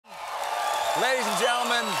Ladies and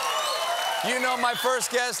gentlemen, you know my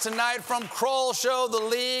first guest tonight from Kroll Show, The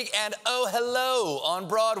League, and Oh Hello on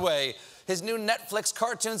Broadway. His new Netflix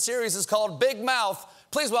cartoon series is called Big Mouth.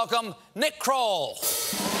 Please welcome Nick Kroll.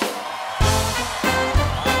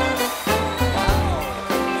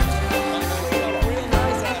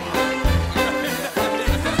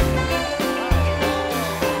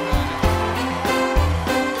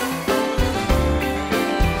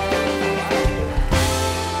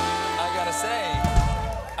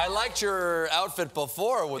 I liked your outfit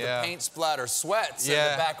before with the paint splatter sweats and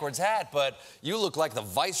the backwards hat, but you look like the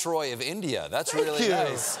Viceroy of India. That's really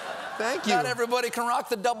nice. Thank you. Not everybody can rock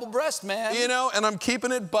the double breast, man. You know, and I'm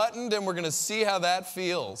keeping it buttoned, and we're gonna see how that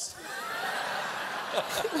feels.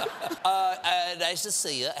 Nice to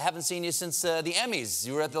see you. I haven't seen you since the Emmys.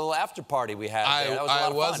 You were at the little after party we had there. That was a lot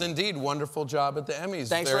of fun. I was indeed. Wonderful job at the Emmys.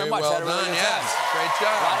 Thanks very much. Well Had a really done. good time. Yes, great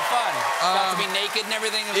job. A lot of fun. Got to be naked and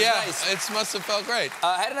everything. It was nice. It must have felt great.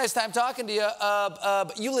 I had a nice time talking to you.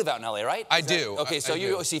 But you live out in LA, right? I do. Okay, so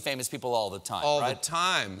you see famous people all the time, all right? the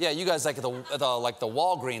time. Yeah, you guys like the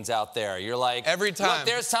Walgreens out there. You're like every time. Look,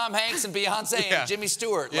 there's Tom Hanks and Beyonce and Jimmy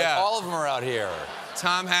Stewart. Like all of them are out here.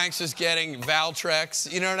 Tom Hanks is getting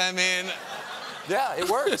Valtrex. You know what I mean? Yeah, it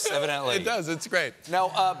works, evidently. It does. It's great.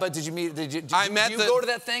 Now, but did you meet? Did you go to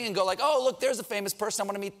that thing and go like, oh, look, there's a famous person. I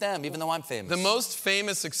want to meet them, even though I'm famous. The most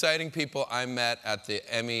famous, exciting people I met at the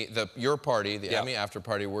Emmy, your party, the Emmy after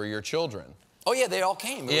party, were your children. Oh yeah, they all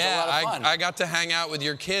came. It was a lot of fun. I got to hang out with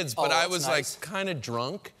your kids, but I was like kind of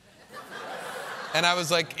drunk. And I was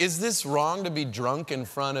like, is this wrong to be drunk in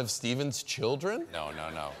front of Stephen's children? No, no,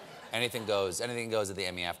 no. Anything goes. Anything goes at the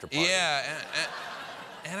Emmy after party. Yeah,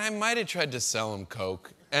 and I might have tried to sell him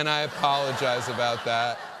Coke, and I apologize about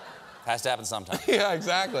that. Has to happen sometime. Yeah,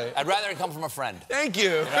 exactly. I'd rather it come from a friend. Thank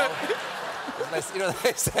you. You know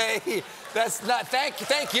they say, that's not, thank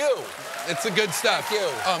you. It's the good stuff. Thank you.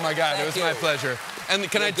 Oh my God, it was my pleasure. And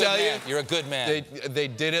can I tell you? You're a good man. They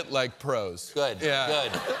did it like pros. Good,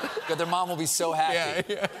 good. Good, their mom will be so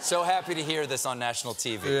happy. Yeah. So happy to hear this on national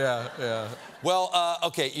TV. Yeah. Well,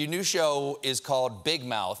 okay, your new show is called Big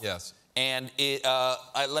Mouth. Yes. And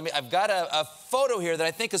I've got a photo here that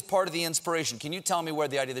I think is part of the inspiration. Can you tell me where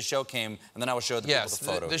the idea of the show came, and then I will show the people the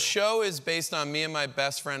photo. The show is based on me and my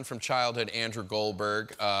best friend from childhood, Andrew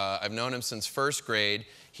Goldberg. I've known him since first grade.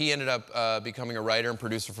 He ended up becoming a writer and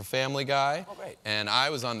producer for Family Guy. Oh, great. And I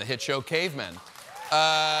was on the hit show Cavemen.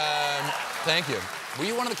 Thank you. Were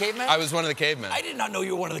you one of the cavemen? I was one of the cavemen. I did not know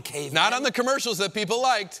you were one of the cavemen. Not on the commercials that people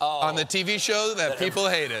liked, on the TV show that people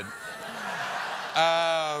hated.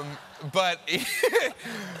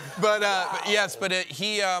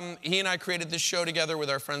 He and I created this show together with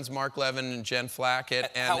our friends Mark Levin and Jen Flackett.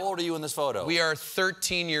 And how old are you in this photo? We are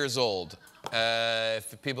 13 years old.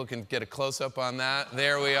 If people can get a close-up on that.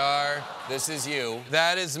 There we are. This is you.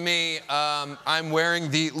 That is me. I'm wearing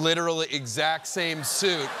the literally exact same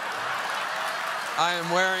suit. I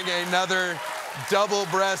am wearing another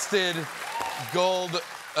double-breasted gold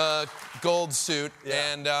suit.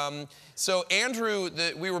 Yeah. And so Andrew,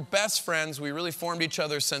 we were best friends. We really formed each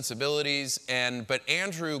other's sensibilities. But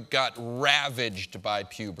Andrew got ravaged by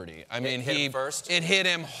puberty. I mean, it hit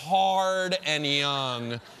him hard and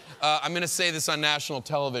young. I'm going to say this on national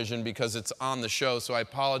television because it's on the show, so I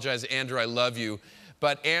apologize, Andrew, I love you.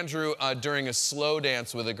 But Andrew, during a slow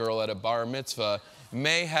dance with a girl at a bar mitzvah,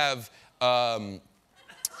 may have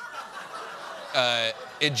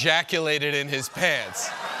ejaculated in his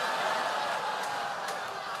pants.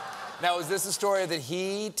 Now, is this a story that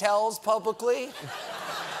he tells publicly?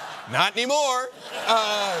 Not anymore.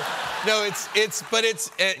 No, it's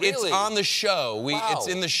on the show. It's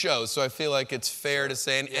in the show, so I feel like it's fair to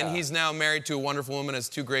say. And he's now married to a wonderful woman, has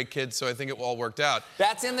 2 great kids, so I think it all worked out.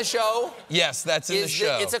 That's in the show? Yes, that's in the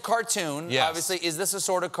show. It's a cartoon. Yes. Obviously, is this a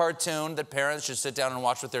sort of cartoon that parents should sit down and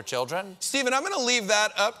watch with their children? Stephen, I'm going to leave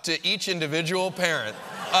that up to each individual parent.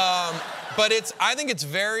 But I think it's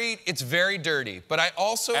very dirty. But I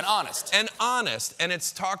also... And honest. And honest. And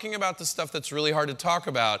it's talking about the stuff that's really hard to talk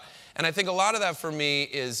about. And I think a lot of that for me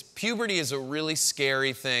is puberty is a really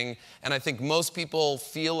scary thing. And I think most people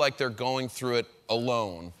feel like they're going through it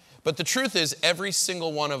alone. But the truth is, every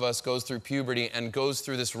single one of us goes through puberty and goes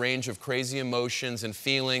through this range of crazy emotions and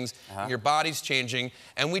feelings. Your body's changing.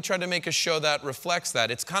 And we try to make a show that reflects that.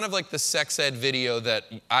 It's kind of like the sex ed video that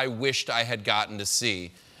I wished I had gotten to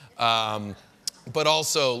see. But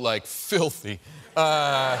also, like, filthy.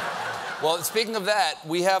 Well, speaking of that,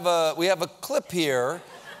 we have a clip here,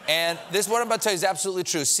 and this, what I'm about to tell you, is absolutely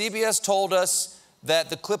true. CBS told us that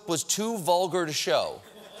the clip was too vulgar to show,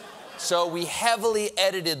 so we heavily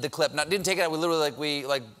edited the clip. Now, didn't take it out. We literally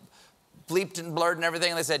bleeped and blurred and everything.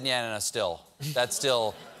 And they said, yeah, no, still. That's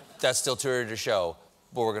still too early to show,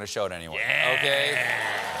 but we're gonna show it anyway. Yeah. Okay?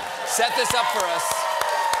 Set this up for us.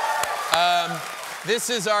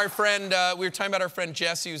 This is our friend, we were talking about our friend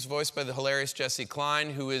Jessie, who's voiced by the hilarious Jessie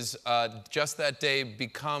Klein, who is just that day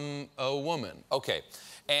become a woman. Okay,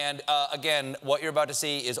 and again, what you're about to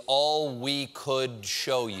see is all we could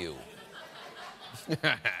show you.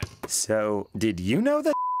 So, did you know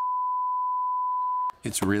that?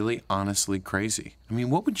 It's really, honestly crazy. I mean,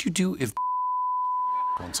 what would you do if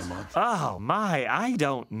once a month? Oh my, I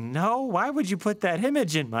don't know. Why would you put that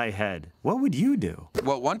image in my head? What would you do?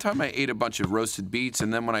 Well, one time I ate a bunch of roasted beets,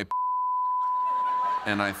 and then when I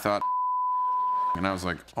and I thought, and I was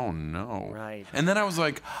like, oh no. Right. And then I was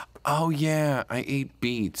like, oh yeah, I ate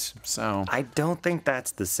beets, so. I don't think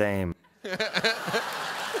that's the same.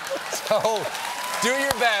 So, do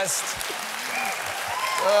your best.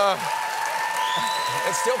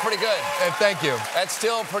 It's still pretty good. Thank you. That's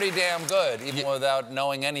still pretty damn good, even without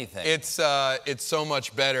knowing anything. It's so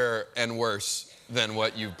much better and worse than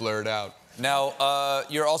what you've blurred out. Now,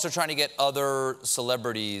 you're also trying to get other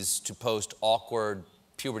celebrities to post awkward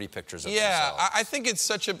puberty pictures of themselves. Yeah, I think it's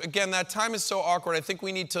such a, again, that time is so awkward. I think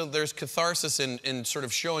we need to, there's catharsis in sort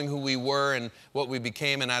of showing who we were and what we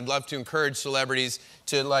became, and I'd love to encourage celebrities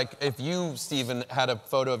to, like, if you, Stephen, had a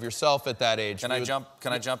photo of yourself at that age. Can I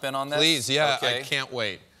jump in on this? Please, yeah, okay. I can't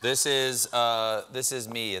wait. This is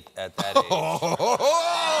me at that age.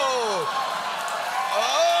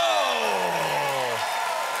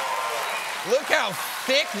 Look how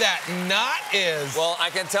thick that knot is. Well, I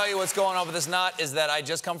can tell you what's going on with this knot is that I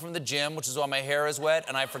just come from the gym, which is why my hair is wet,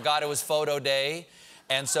 and I forgot it was photo day.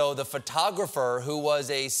 And so the photographer, who was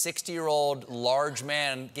a 60-year-old large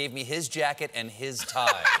man, gave me his jacket and his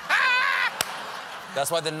tie. That's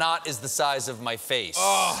why the knot is the size of my face.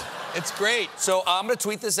 Oh, it's great. So I'm gonna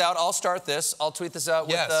tweet this out. I'll start this. I'll tweet this out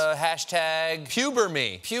with the hashtag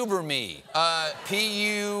PuberMe. PuberMe.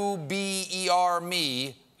 P-U-B-E-R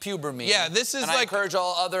me. PuberMe. Yeah, this is and like. I encourage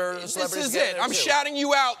all other celebrities. This is to get it. in there I'm too. shouting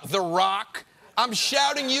you out, The Rock. I'm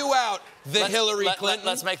shouting you out, Hillary Clinton.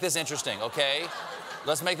 Let's make this interesting, okay?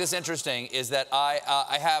 Let's make this interesting. Is that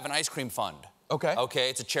I have an ice cream fund. Okay. Okay,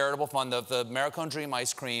 it's a charitable fund. The Americone Dream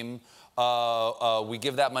ice cream. We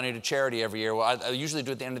give that money to charity every year. Well, I usually do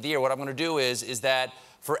it at the end of the year. What I'm going to do is that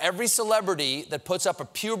for every celebrity that puts up a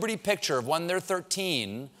puberty picture of when they're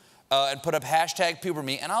 13. And put up hashtag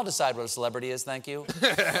PuberMe, and I'll decide what a celebrity is, thank you.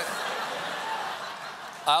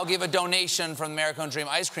 I'll give a donation from the Americone Dream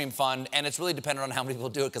Ice Cream Fund, and it's really dependent on how many people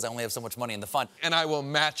do it, because I only have so much money in the fund. And I will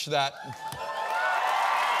match that.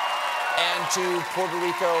 And to Puerto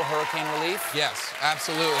Rico Hurricane Relief? Yes,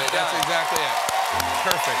 absolutely. Done. That's exactly it.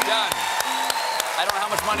 Perfect. Done. I don't know how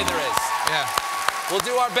much money there is. Yeah. We'll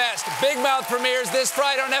do our best. Big Mouth premieres this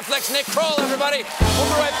Friday on Netflix. Nick Kroll, everybody. We'll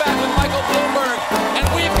be right back.